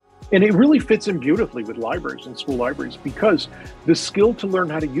And it really fits in beautifully with libraries and school libraries, because the skill to learn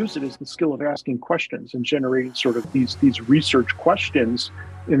how to use it is the skill of asking questions and generating sort of these research questions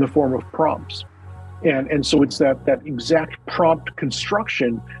in the form of prompts. And so it's that exact prompt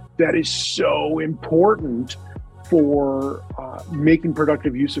construction that is so important for making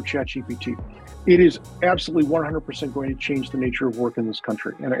productive use of ChatGPT. It is absolutely 100% going to change the nature of work in this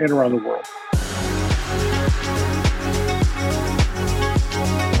country and around the world.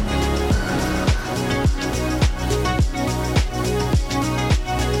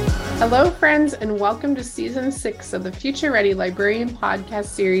 Hello, friends, and welcome to Season 6 of the Future Ready Librarian podcast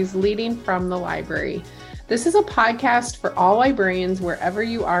series, Leading from the Library. This is a podcast for all librarians wherever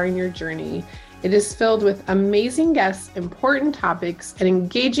you are in your journey. It is filled with amazing guests, important topics, and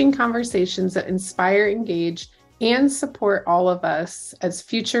engaging conversations that inspire, engage, and support all of us as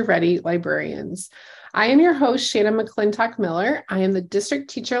future-ready librarians. I am your host, Shannon McClintock Miller. I am the district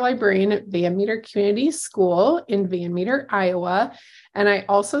teacher librarian at Van Meter Community School in Van Meter, Iowa, and I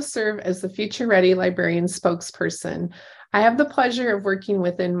also serve as the Future Ready Librarian spokesperson. I have the pleasure of working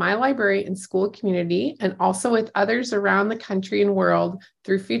within my library and school community and also with others around the country and world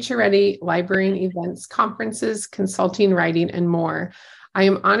through Future Ready librarian events, conferences, consulting, writing, and more. I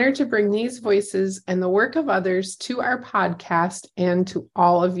am honored to bring these voices and the work of others to our podcast and to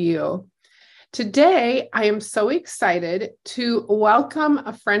all of you. Today, I am so excited to welcome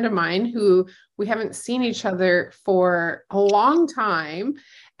a friend of mine who we haven't seen each other for a long time.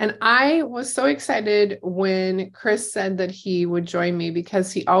 And I was so excited when Chris said that he would join me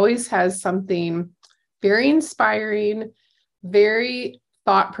because he always has something very inspiring, very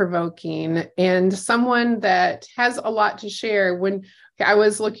thought-provoking, and someone that has a lot to share. When I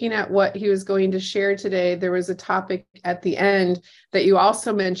was looking at what he was going to share today, there was a topic at the end that you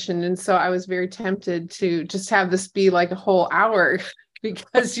also mentioned. And so I was very tempted to just have this be like a whole hour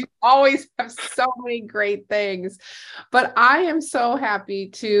because you always have so many great things. But I am so happy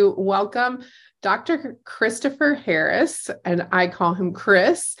to welcome Dr. Christopher Harris, and I call him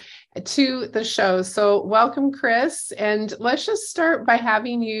Chris, to the show. So welcome, Chris. And let's just start by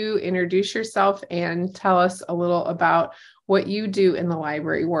having you introduce yourself and tell us a little about what you do in the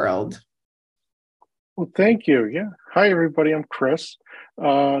library world. Well, thank you. Yeah. Hi, everybody. I'm Chris.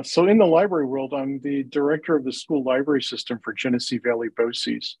 So in the library world, I'm the director of the school library system for Genesee Valley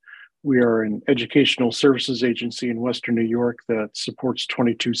BOCES. We are an educational services agency in Western New York that supports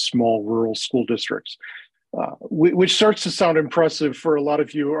 22 small rural school districts, which starts to sound impressive for a lot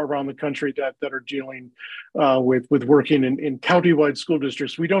of you around the country that are dealing with working in county-wide school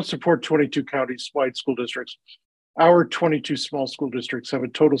districts. We don't support 22 county-wide school districts. Our 22 small school districts have a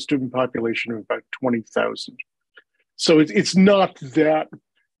total student population of about 20,000. So it's not that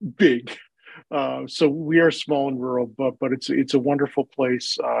big. So we are small and rural, but it's a wonderful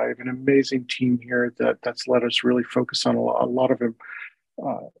place. I have an amazing team here that's let us really focus on a lot of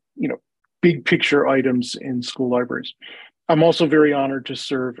big picture items in school libraries. I'm also very honored to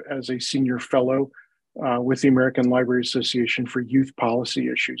serve as a senior fellow with the American Library Association for Youth Policy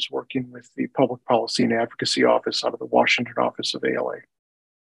Issues, working with the Public Policy and Advocacy Office out of the Washington office of ALA.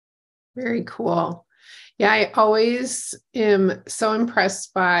 Very cool. Yeah, I always am so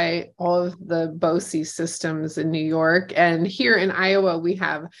impressed by all of the BOCES systems in New York. And here in Iowa,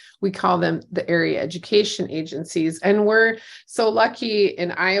 we call them the area education agencies. And we're so lucky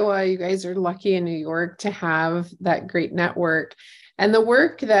in Iowa, you guys are lucky in New York to have that great network. And the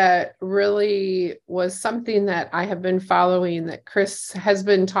work that really was something that I have been following that Chris has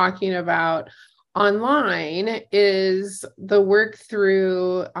been talking about online is the work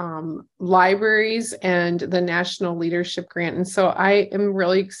through libraries and the National Leadership Grant. And so I am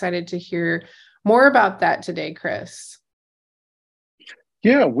really excited to hear more about that today, Chris.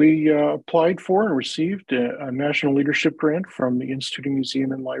 Yeah, we applied for and received a National Leadership Grant from the Institute of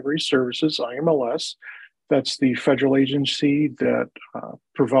Museum and Library Services, IMLS. That's the federal agency that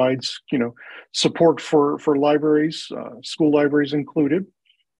provides, support for libraries, school libraries included,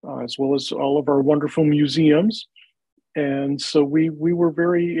 as well as all of our wonderful museums. And so we were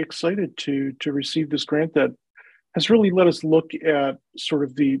very excited to receive this grant that has really let us look at sort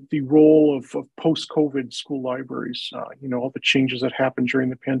of the role of post-COVID school libraries, all the changes that happened during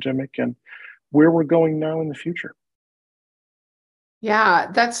the pandemic and where we're going now in the future. Yeah,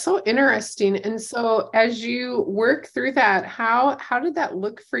 that's so interesting. And so as you work through that, how did that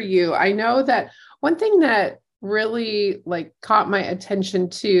look for you? I know that one thing that really caught my attention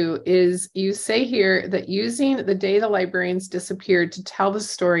too is you say here that using the day the librarians disappeared to tell the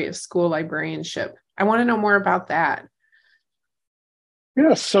story of school librarianship. I want to know more about that.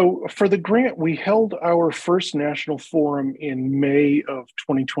 Yeah, so for the grant, we held our first national forum in May of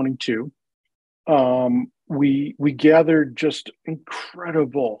 2022. We gathered just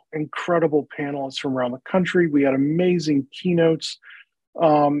incredible panelists from around the country. We had amazing keynotes,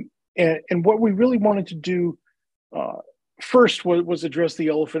 and what we really wanted to do uh, first was address the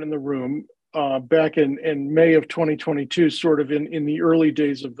elephant in the room. Back in May of 2022, sort of in the early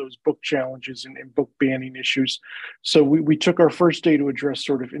days of those book challenges and book banning issues. So we took our first day to address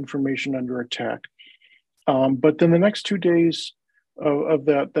sort of information under attack. But then the next 2 days of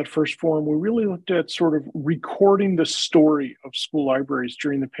that first forum, we really looked at sort of recording the story of school libraries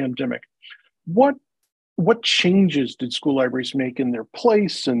during the pandemic. What what changes did school libraries make in their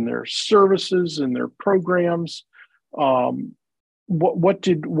place and their services and their programs? Um, what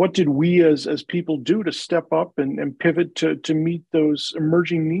did we as people do to step up and pivot to meet those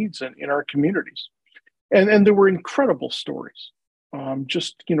emerging needs in our communities? And there were incredible stories,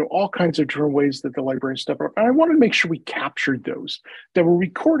 just all kinds of different ways that the librarians stepped up. And I wanted to make sure we captured those, that we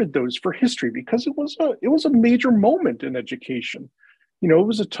recorded those for history, because it was a major moment in education. It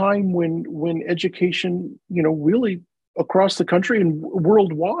was a time when education, really across the country and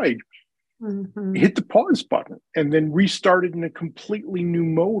worldwide hit the pause button and then restarted in a completely new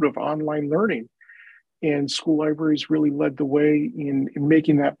mode of online learning. And school libraries really led the way in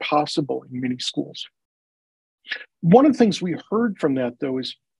making that possible in many schools. One of the things we heard from that, though,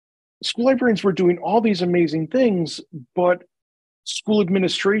 is school librarians were doing all these amazing things, but school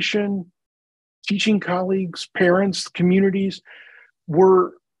administration, teaching colleagues, parents, communities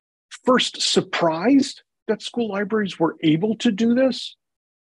were first surprised that school libraries were able to do this,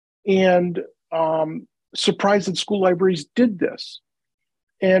 and surprised that school libraries did this.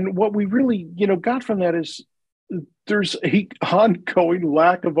 And what we really, got from that is there's a ongoing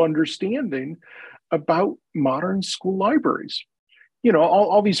lack of understanding about modern school libraries.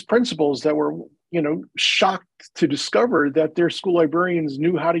 All these principals that were, shocked to discover that their school librarians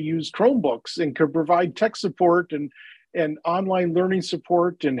knew how to use Chromebooks and could provide tech support and online learning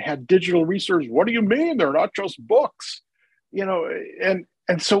support and had digital resources. What do you mean they're not just books?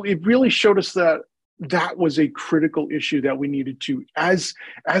 And so it really showed us that was a critical issue that we needed to, as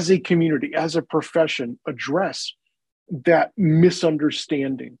a community, as a profession, address that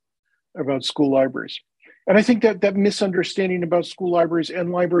misunderstanding about school libraries. And I think that misunderstanding about school libraries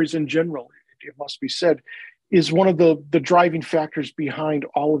and libraries in general, it must be said, is one of the driving factors behind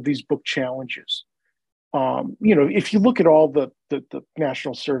all of these book challenges. If you look at all the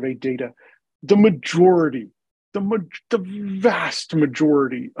national survey data, the vast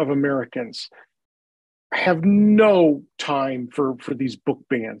majority of Americans have no time for these book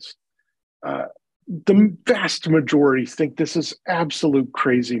bans. The vast majority think this is absolute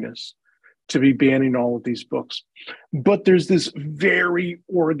craziness to be banning all of these books. But there's this very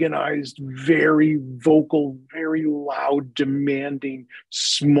organized, very vocal, very loud, demanding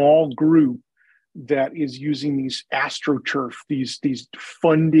small group that is using these astroturf, these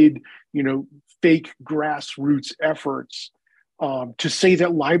funded, fake grassroots efforts to say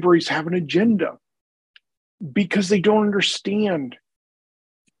that libraries have an agenda, because they don't understand.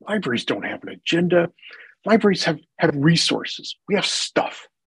 Libraries don't have an agenda. Libraries have resources. We have stuff.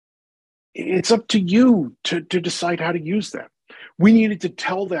 It's up to you to decide how to use that. We needed to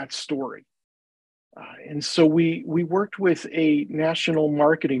tell that story. And so we worked with a national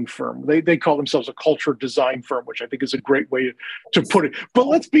marketing firm. They call themselves a culture design firm, which I think is a great way to put it. But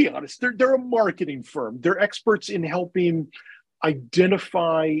let's be honest, they're a marketing firm. They're experts in helping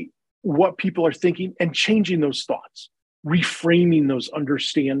identify what people are thinking and changing those thoughts, reframing those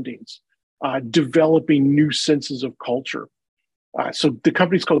understandings, developing new senses of culture. So the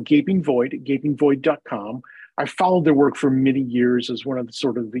company's called Gaping Void, gapingvoid.com. I followed their work for many years as one of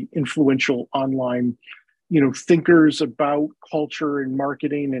the influential online, thinkers about culture and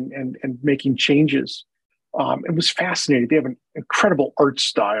marketing and making changes. It was fascinating. They have an incredible art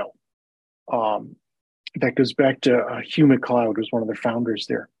style that goes back to Hugh MacLeod, who's one of the founders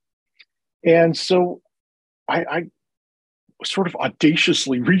there. And so I sort of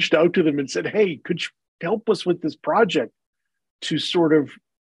audaciously reached out to them and said, hey, could you help us with this project to sort of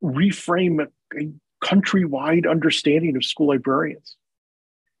reframe a countrywide understanding of school librarians?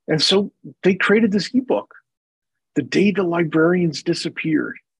 And so they created this ebook, The Day the Librarians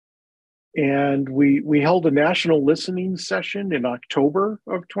Disappeared. And we held a national listening session in October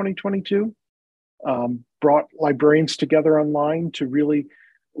of 2022, brought librarians together online to really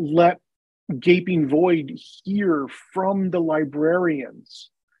let Gaping Void hear from the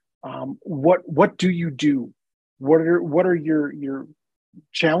librarians. What do you do? What are your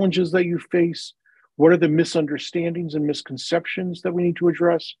challenges that you face? What are the misunderstandings and misconceptions that we need to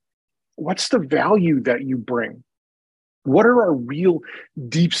address? What's the value that you bring? What are our real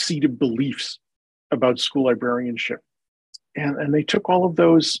deep-seated beliefs about school librarianship? And they took all of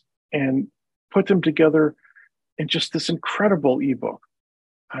those and put them together in just this incredible ebook.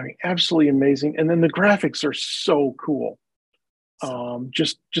 I mean, absolutely amazing. And then the graphics are so cool.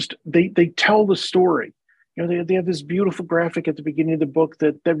 They tell the story. They have this beautiful graphic at the beginning of the book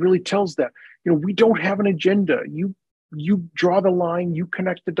that really tells that, we don't have an agenda. You draw the line, you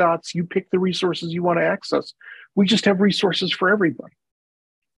connect the dots, you pick the resources you want to access. We just have resources for everybody.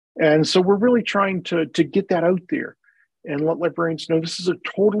 And so we're really trying to get that out there and let librarians know this is a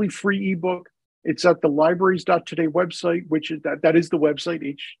totally free ebook. It's at the Libraries.Today website, which is that is the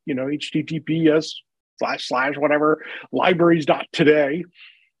website, https:// whatever, libraries.today.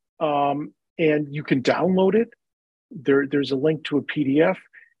 And you can download it. There's a link to a PDF,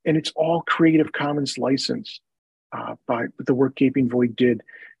 and it's all Creative Commons licensed by the work Gaping Void did.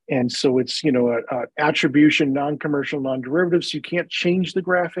 And so it's, attribution, non-commercial, non-derivative. So you can't change the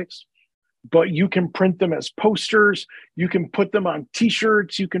graphics, but you can print them as posters. You can put them on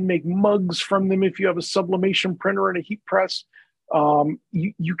T-shirts. You can make mugs from them if you have a sublimation printer and a heat press.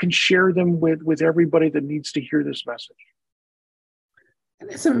 You can share them with everybody that needs to hear this message.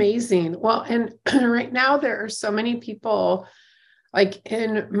 It's amazing. Well, and right now there are so many people, like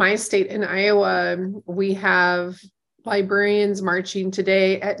in my state in Iowa, we have librarians marching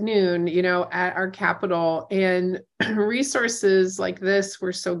today at noon, at our Capitol, and resources like this.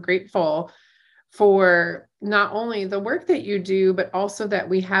 We're so grateful for not only the work that you do, but also that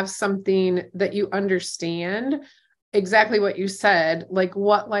we have something that you understand exactly what you said, like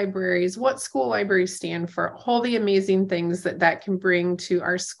what school libraries stand for, all the amazing things that can bring to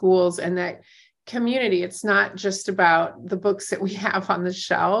our schools and that community. It's not just about the books that we have on the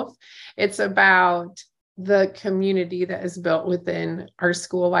shelf. It's about the community that is built within our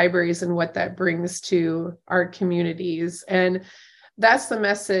school libraries and what that brings to our communities. And that's the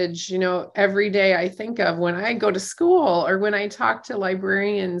message, every day I think of when I go to school or when I talk to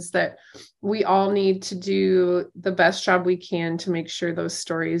librarians, that we all need to do the best job we can to make sure those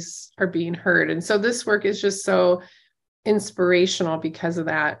stories are being heard. And so this work is just so inspirational because of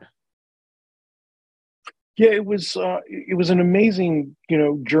that. Yeah, it was an amazing,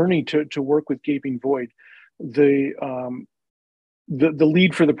 journey to work with Gaping Void. The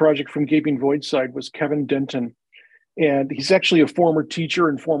lead for the project from Gaping Void side was Kevin Denton. And he's actually a former teacher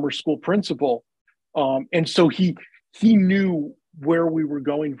and former school principal. And so he knew where we were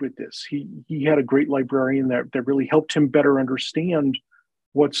going with this. He had a great librarian that really helped him better understand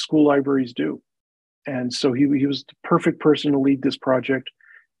what school libraries do. And so he was the perfect person to lead this project.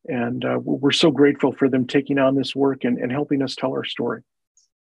 And we're so grateful for them taking on this work and helping us tell our story.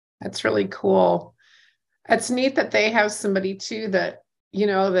 That's really cool. It's neat that they have somebody too that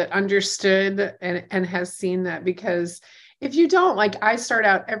that understood and has seen that, because if you don't, like I start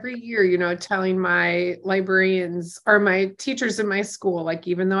out every year, telling my librarians or my teachers in my school, like,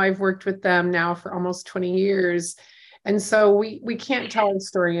 even though I've worked with them now for almost 20 years. And so we can't tell a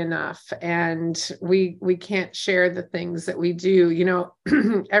story enough, and we can't share the things that we do,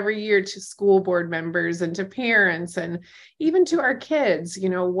 every year to school board members and to parents and even to our kids,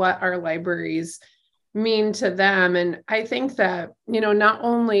 what our libraries mean to them. And I think that, not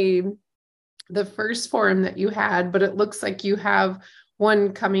only the first forum that you had, but it looks like you have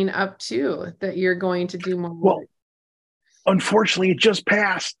one coming up too, that you're going to do more. Well, unfortunately, it just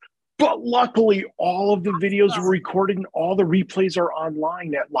passed, but luckily all of the videos were recorded and all the replays are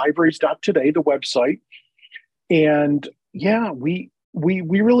online at Libraries.Today, the website. And yeah, we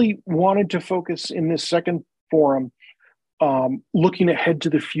really wanted to focus in this second forum, looking ahead to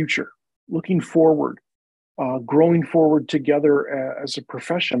the future, looking forward, growing forward together as a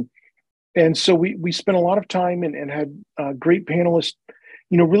profession. And so we spent a lot of time and had great panelists,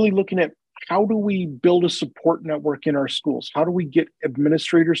 really looking at how do we build a support network in our schools? How do we get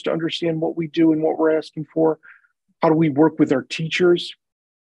administrators to understand what we do and what we're asking for? How do we work with our teachers?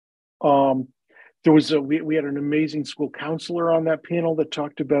 We had an amazing school counselor on that panel that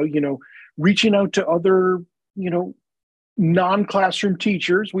talked about, reaching out to other, non-classroom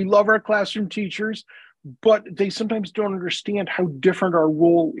teachers. We love our classroom teachers, but they sometimes don't understand how different our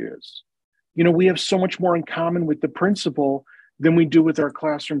role is. We have so much more in common with the principal than we do with our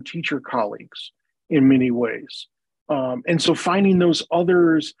classroom teacher colleagues in many ways. And so finding those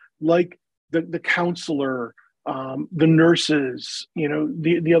others, like the counselor, the nurses,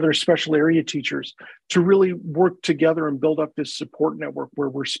 the other special area teachers, to really work together and build up this support network where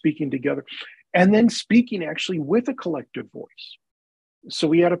we're speaking together, and then speaking actually with a collective voice. So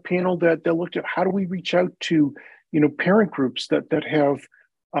we had a panel that looked at how do we reach out to, parent groups that have,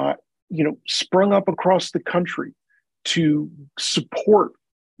 sprung up across the country to support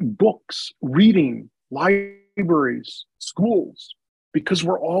books, reading, libraries, schools, because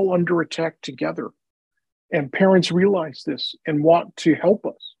we're all under attack together. And parents realize this and want to help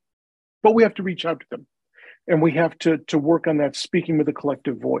us, but we have to reach out to them, and we have to work on that speaking with a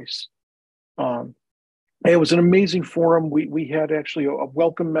collective voice. It was an amazing forum. We had actually a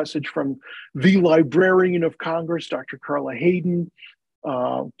welcome message from the Librarian of Congress, Dr. Carla Hayden,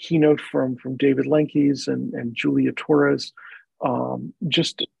 keynote from David Lenkes and Julia Torres.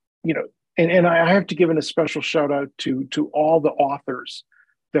 Just, and I have to give a special shout out to all the authors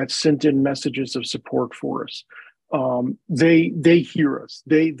that sent in messages of support for us. They hear us.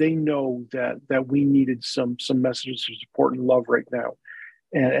 They know that we needed some messages of support and love right now,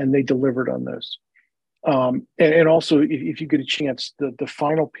 and they delivered on this. And also, if you get a chance, the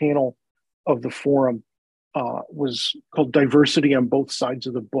final panel of the forum was called "Diversity on Both Sides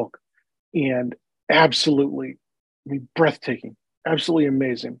of the Book," and absolutely, breathtaking, absolutely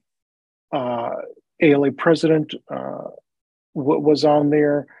amazing. ALA president was on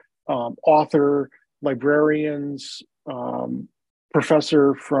there, author, librarians,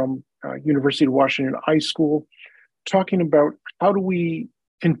 professor from University of Washington High School, talking about how do we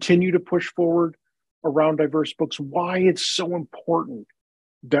continue to push forward around diverse books, why it's so important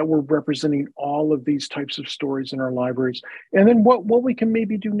that we're representing all of these types of stories in our libraries, and then what we can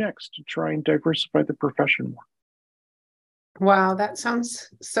maybe do next to try and diversify the profession more. Wow, that sounds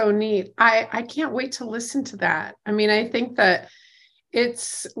so neat. I can't wait to listen to that. I mean, I think that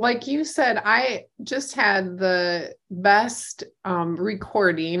it's like you said, I just had the best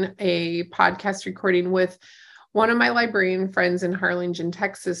recording, a podcast recording with one of my librarian friends in Harlingen,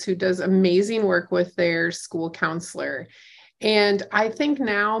 Texas, who does amazing work with their school counselor. And I think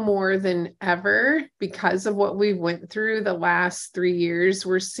now more than ever, because of what we went through the last 3 years,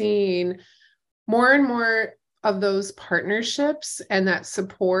 we're seeing more and more of those partnerships and that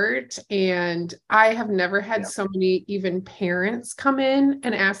support. And I have never had so many even parents come in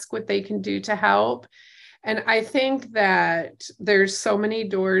and ask what they can do to help. And I think that there's so many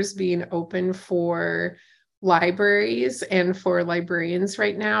doors being open for libraries and for librarians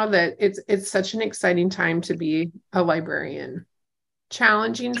right now that it's such an exciting time to be a librarian.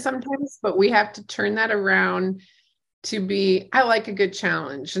 Challenging sometimes, but we have to turn that around to be, I like a good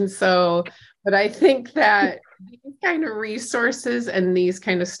challenge. And so, but I think that these kind of resources and these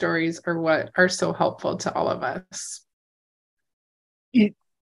kind of stories are what are so helpful to all of us. You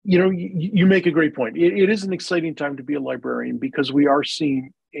make a great point. It is an exciting time to be a librarian because we are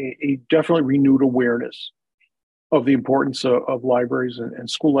seeing a definitely renewed awareness of the importance of libraries and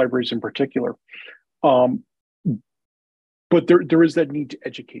school libraries in particular. But there is that need to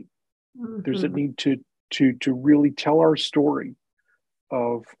educate. Mm-hmm. There's a need to really tell our story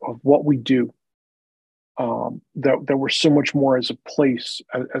of what we do. That we're so much more as a place,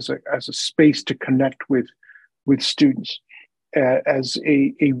 as a space to connect with students, as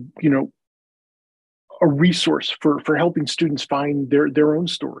a resource for helping students find their own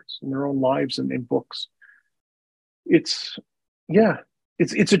stories and their own lives and books. It's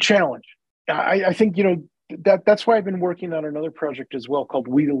a challenge. I think that's why I've been working on another project as well called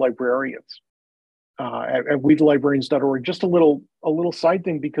We the Librarians at WeTheLibrarians.org. Just a little side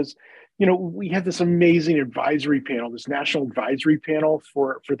thing because we had this amazing advisory panel, this national advisory panel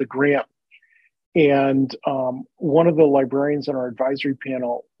for the grant. And one of the librarians on our advisory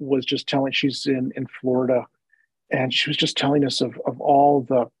panel was just telling, she's in Florida, and she was just telling us of all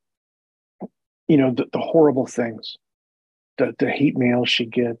the horrible things, the hate mail she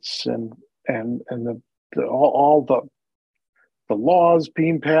gets and all the laws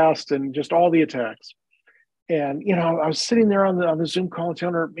being passed and just all the attacks. And, I was sitting there on the Zoom call and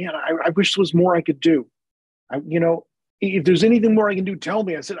telling her, man, I wish there was more I could do. If there's anything more I can do, tell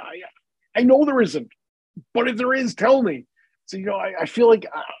me. I said, I know there isn't, but if there is, tell me. So, I feel like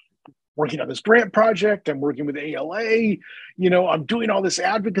I'm working on this grant project. I'm working with ALA. I'm doing all this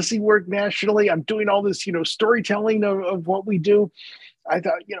advocacy work nationally. I'm doing all this, storytelling of what we do. I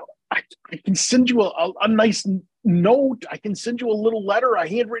thought, I can send you a nice note. I can send you a little letter, a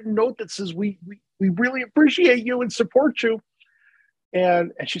handwritten note that says we really appreciate you and support you.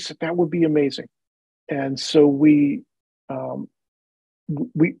 And she said that would be amazing. And so we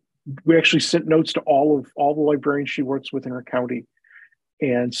actually sent notes to all the librarians she works with in her county.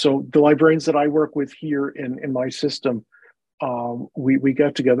 And so the librarians that I work with here in my system, we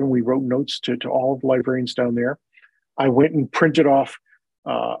got together and we wrote notes to all of the librarians down there. I went and printed off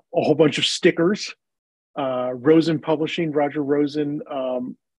a whole bunch of stickers Rosen Publishing, Roger Rosen,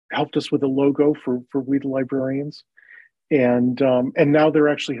 helped us with a logo for We the Librarians. And now they're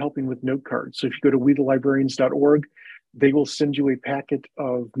actually helping with note cards. So if you go to wethelibrarians.org, they will send you a packet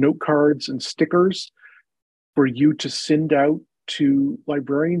of note cards and stickers for you to send out to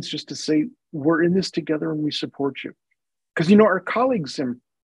librarians, just to say, we're in this together and we support you. Because, our colleagues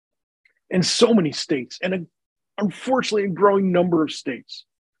in so many states, and unfortunately a growing number of states,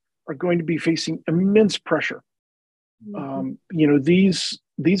 are going to be facing immense pressure. These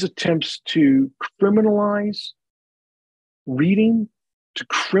attempts to criminalize reading, to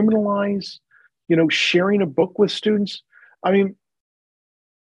criminalize, sharing a book with students. I mean,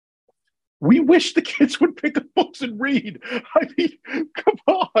 we wish the kids would pick up books and read. I mean, come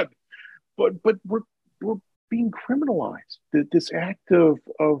on. But we're being criminalized. This act of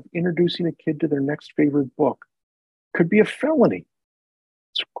introducing a kid to their next favorite book could be a felony.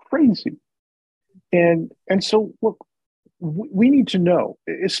 It's crazy. And so, look, we need to know,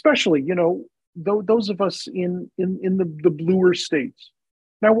 especially, those of us in the bluer states.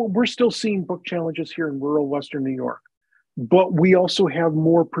 Now, we're still seeing book challenges here in rural Western New York, but we also have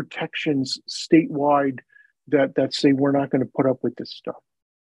more protections statewide that say we're not going to put up with this stuff.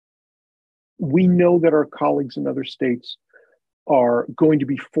 We know that our colleagues in other states are going to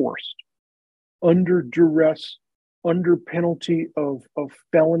be forced, under duress, under penalty of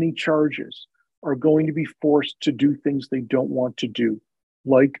felony charges, are going to be forced to do things they don't want to do,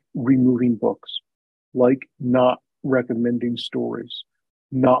 like removing books, like not recommending stories,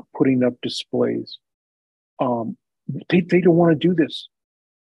 not putting up displays. They don't want to do this.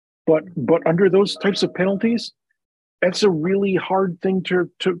 But under those types of penalties, that's a really hard thing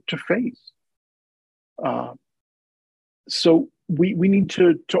to face. So we need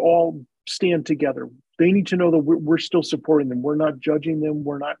to all stand together. They need to know that we're still supporting them. We're not judging them.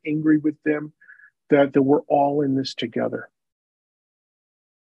 We're not angry with them, that we're all in this together.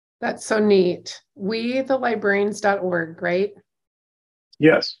 That's so neat. wethelibrarians.org, right?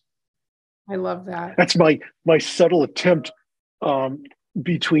 Yes. I love that. That's my subtle attempt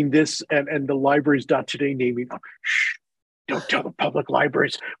between this and the Libraries.Today naming. Shh, don't tell the public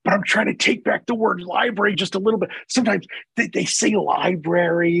libraries, but I'm trying to take back the word library just a little bit. Sometimes they say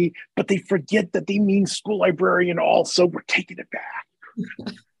library, but they forget that they mean school librarian also. We're taking it back.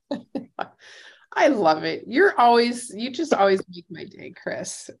 I love it. You just always make my day,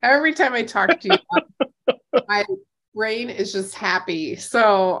 Chris. Every time I talk to you, my brain is just happy.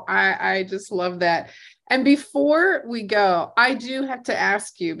 So I just love that. And before we go, I do have to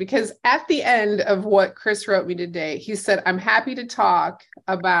ask you, because at the end of what Chris wrote me today, he said, I'm happy to talk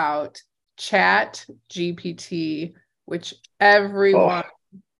about Chat GPT, which everyone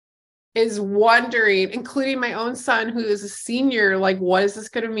is wondering, including my own son, who is a senior, like, what is this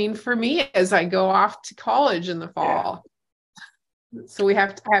going to mean for me as I go off to college in the fall? Yeah. So we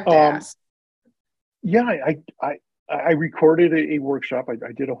have to ask. Yeah, I recorded a workshop.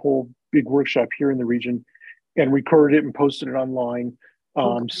 I did a whole big workshop here in the region and recorded it and posted it online.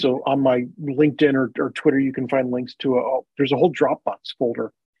 So on my LinkedIn or Twitter, you can find links to there's a whole Dropbox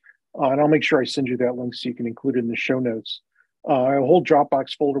folder. And I'll make sure I send you that link so you can include it in the show notes. A whole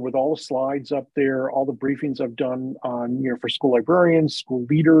Dropbox folder with all the slides up there, all the briefings I've done on, for school librarians, school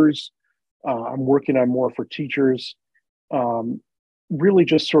leaders. I'm working on more for teachers. Really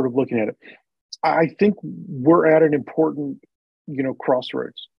just sort of looking at it. I think we're at an important,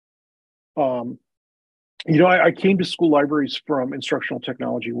 crossroads. I came to school libraries from instructional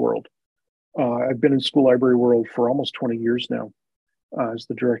technology world. I've been in school library world for almost 20 years now as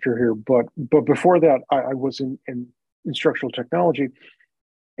the director here. But before that, I was in instructional technology.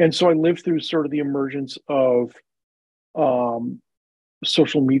 And so I lived through sort of the emergence of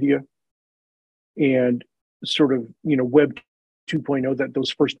social media and sort of, web 2.0, that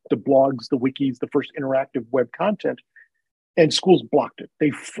the blogs, the wikis, the first interactive web content, and schools blocked it.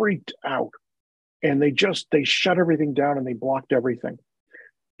 They freaked out and they shut everything down and they blocked everything.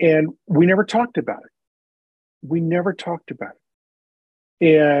 And we never talked about it.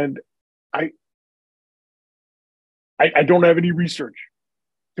 And I don't have any research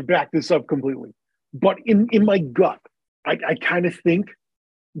to back this up completely, but in my gut, I kind of think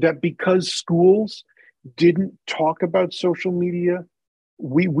that because schools didn't talk about social media,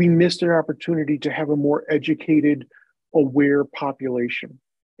 we missed an opportunity to have a more educated, aware population.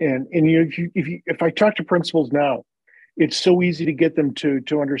 And if I talk to principals now, it's so easy to get them to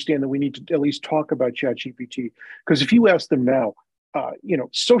understand that we need to at least talk about ChatGPT. Because if you ask them now,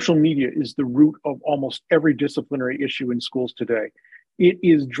 social media is the root of almost every disciplinary issue in schools today. it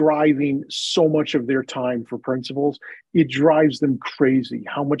is driving so much of their time for principals. It drives them crazy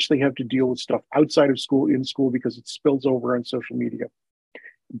how much they have to deal with stuff outside of school, in school, because it spills over on social media.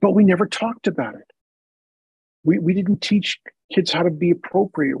 But we never talked about it. We didn't teach kids how to be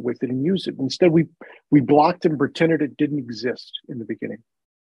appropriate with it and use it. Instead, we blocked and pretended it didn't exist in the beginning.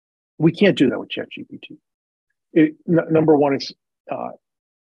 We can't do that with ChatGPT. Number one, it's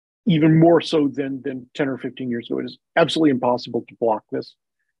even more so than 10 or 15 years ago. It is absolutely impossible to block this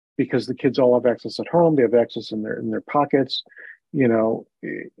because the kids all have access at home. They have access in their pockets.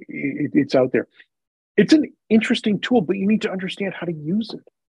 It's out there. It's an interesting tool, but you need to understand how to use it.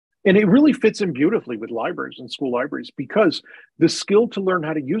 And it really fits in beautifully with libraries and school libraries, because the skill to learn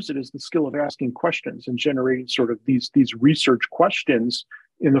how to use it is the skill of asking questions and generating sort of these research questions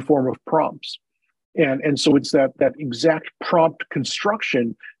in the form of prompts. And so it's that exact prompt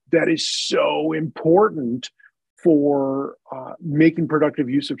construction that is so important for making productive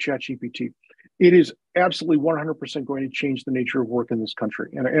use of ChatGPT. It is absolutely 100% going to change the nature of work in this country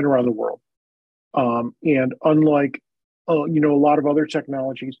and around the world. And unlike a lot of other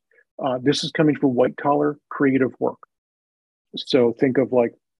technologies, this is coming for white collar creative work. So think of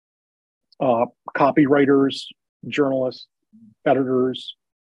like copywriters, journalists, editors,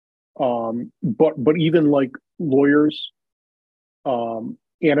 but even like lawyers,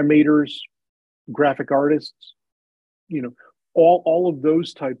 animators, graphic artists, all of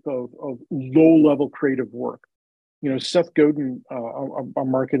those type of low level creative work. Seth Godin, a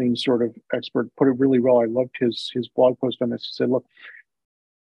marketing sort of expert, put it really well. I loved his blog post on this. He said, look,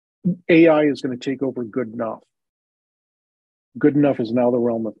 AI is going to take over good enough. Good enough is now the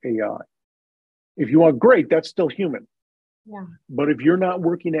realm of AI. If you want great, that's still human. Yeah. But if you're not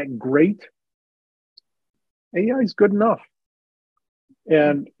working at great, AI is good enough.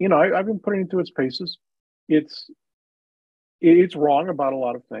 And, I've been putting it through its paces. It's wrong about a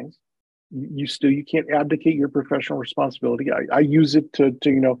lot of things. You can't abdicate your professional responsibility. I use it to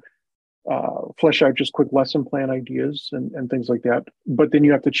flesh out just quick lesson plan ideas and things like that. But then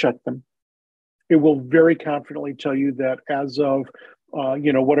you have to check them. It will very confidently tell you that as of,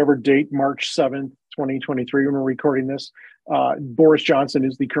 whatever date, March 7th, 2023, when we're recording this, Boris Johnson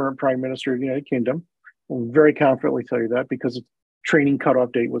is the current Prime Minister of the United Kingdom. Will very confidently tell you that because its training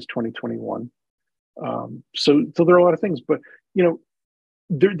cutoff date was 2021. So there are a lot of things, but,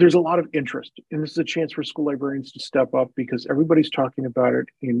 there's a lot of interest, and this is a chance for school librarians to step up because everybody's talking about it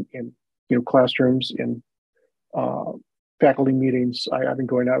in classrooms, in faculty meetings. I've been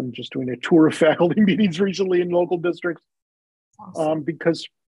going out and just doing a tour of faculty meetings recently in local districts. Awesome. Because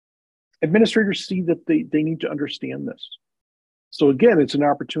administrators see that they need to understand this. So again, it's an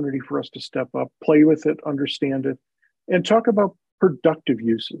opportunity for us to step up, play with it, understand it, and talk about productive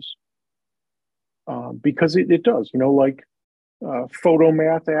uses. Because it does, like photo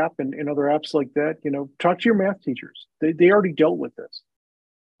math app and other apps like that. Talk to your math teachers. They already dealt with this.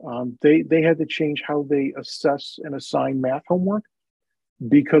 They had to change how they assess and assign math homework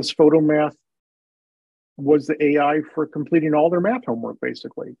because photomath was the AI for completing all their math homework,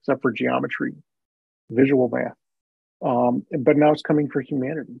 basically, except for geometry, visual math. But now it's coming for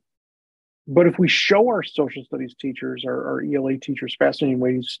humanity. But if we show our social studies teachers, our ELA teachers, fascinating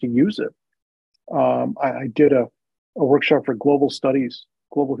ways to use it, I did a workshop for global studies,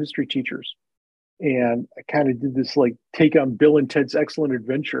 global history teachers. And I kind of did this like take on Bill and Ted's Excellent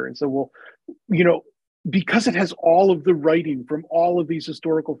Adventure and said, well, because it has all of the writing from all of these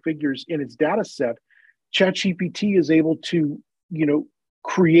historical figures in its data set, ChatGPT is able to,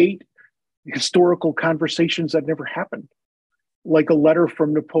 create historical conversations that never happened. Like a letter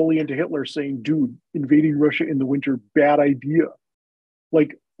from Napoleon to Hitler saying, dude, invading Russia in the winter, bad idea.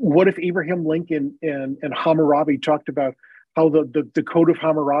 Like, what if Abraham Lincoln and Hammurabi talked about how the Code of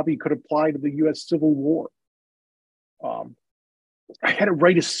Hammurabi could apply to the U.S. Civil War? I had it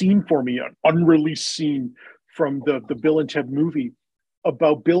write a scene for me, an unreleased scene from the Bill and Ted movie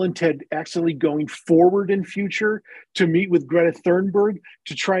about Bill and Ted actually going forward in future to meet with Greta Thunberg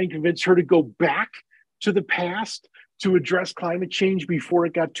to try and convince her to go back to the past to address climate change before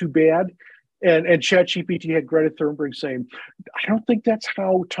it got too bad. And ChatGPT had Greta Thunberg saying, I don't think that's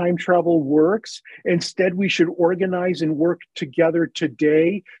how time travel works. Instead, we should organize and work together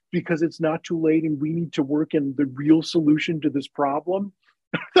today because it's not too late and we need to work in the real solution to this problem.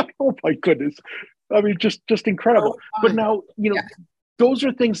 Oh my goodness. I mean, just incredible. But now, those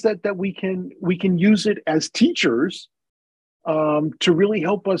are things that we can use it as teachers to really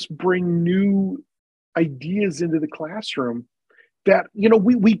help us bring new ideas into the classroom that,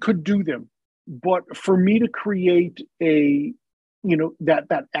 we could do them. But for me to create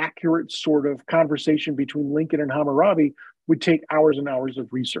that accurate sort of conversation between Lincoln and Hammurabi would take hours and hours of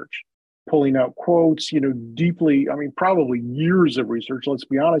research, pulling out quotes, deeply, probably years of research, let's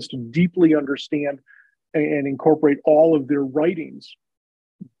be honest, to deeply understand and incorporate all of their writings.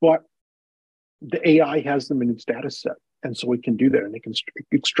 But the AI has them in its data set. And so it can do that, and it can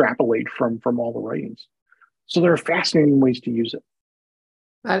extrapolate from all the writings. So there are fascinating ways to use it.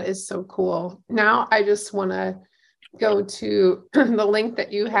 That is so cool. Now I just want to go to the link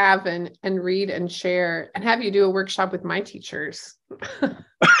that you have and read and share and have you do a workshop with my teachers.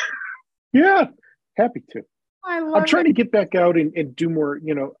 Yeah, happy to. I'm trying to get back out and do more.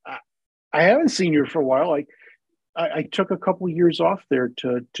 I haven't seen you for a while. I took a couple of years off there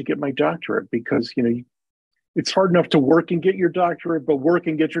to get my doctorate because, it's hard enough to work and get your doctorate, but work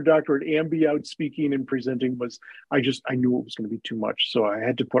and get your doctorate and be out speaking and presenting I knew it was going to be too much. So I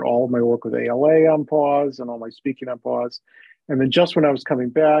had to put all of my work with ALA on pause and all my speaking on pause. And then just when I was coming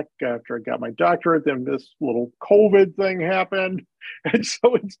back after I got my doctorate, then this little COVID thing happened. And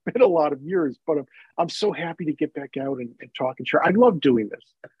so it's been a lot of years, but I'm so happy to get back out and talk and share. I love doing this.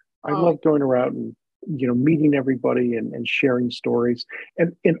 I love going around and, meeting everybody and sharing stories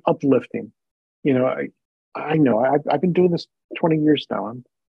and uplifting. I know I've been doing this 20 years now. I'm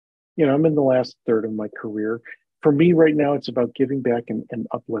in the last third of my career. For me right now, it's about giving back and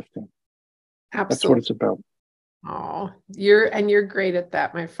uplifting. Absolutely. That's what it's about. Oh, you're great at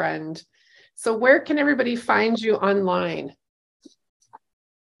that, my friend. So where can everybody find you online?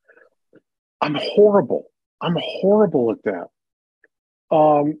 I'm horrible at that.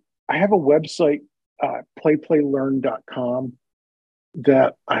 I have a website, playplaylearn.com,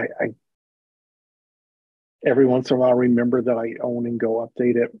 that I every once in a while remember that I own and go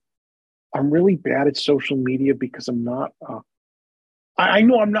update it. I'm really bad at social media because I'm not, I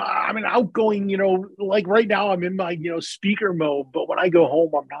know I'm an outgoing, like right now I'm in my, speaker mode, but when I go home,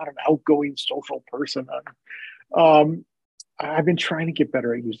 I'm not an outgoing social person. I've been trying to get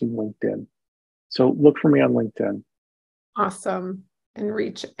better at using LinkedIn. So look for me on LinkedIn. Awesome.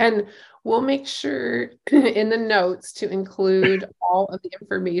 And we'll make sure in the notes to include all of the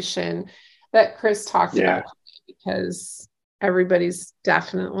information that Chris talked about, because everybody's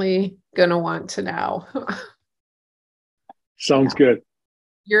definitely going to want to know. Sounds good.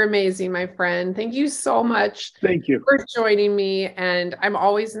 You're amazing, my friend. Thank you so much. Thank you for joining me. And I'm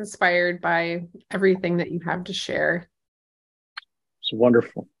always inspired by everything that you have to share. It's a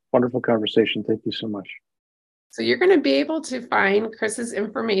wonderful, wonderful conversation. Thank you so much. So you're going to be able to find Chris's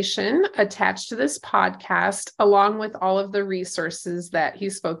information attached to this podcast, along with all of the resources that he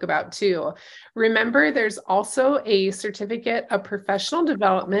spoke about too. Remember, there's also a certificate of professional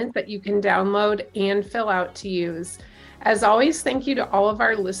development that you can download and fill out to use. As always, thank you to all of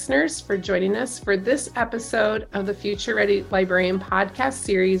our listeners for joining us for this episode of the Future Ready Librarian podcast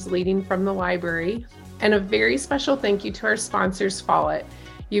series, Leading from the Library. And a very special thank you to our sponsors, Follett.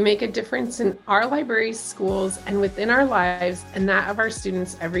 You make a difference in our libraries, schools, and within our lives and that of our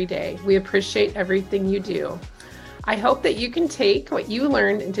students every day. We appreciate everything you do. I hope that you can take what you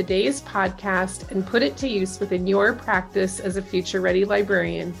learned in today's podcast and put it to use within your practice as a future-ready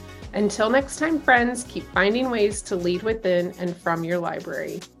librarian. Until next time, friends, keep finding ways to lead within and from your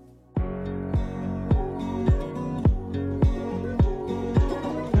library.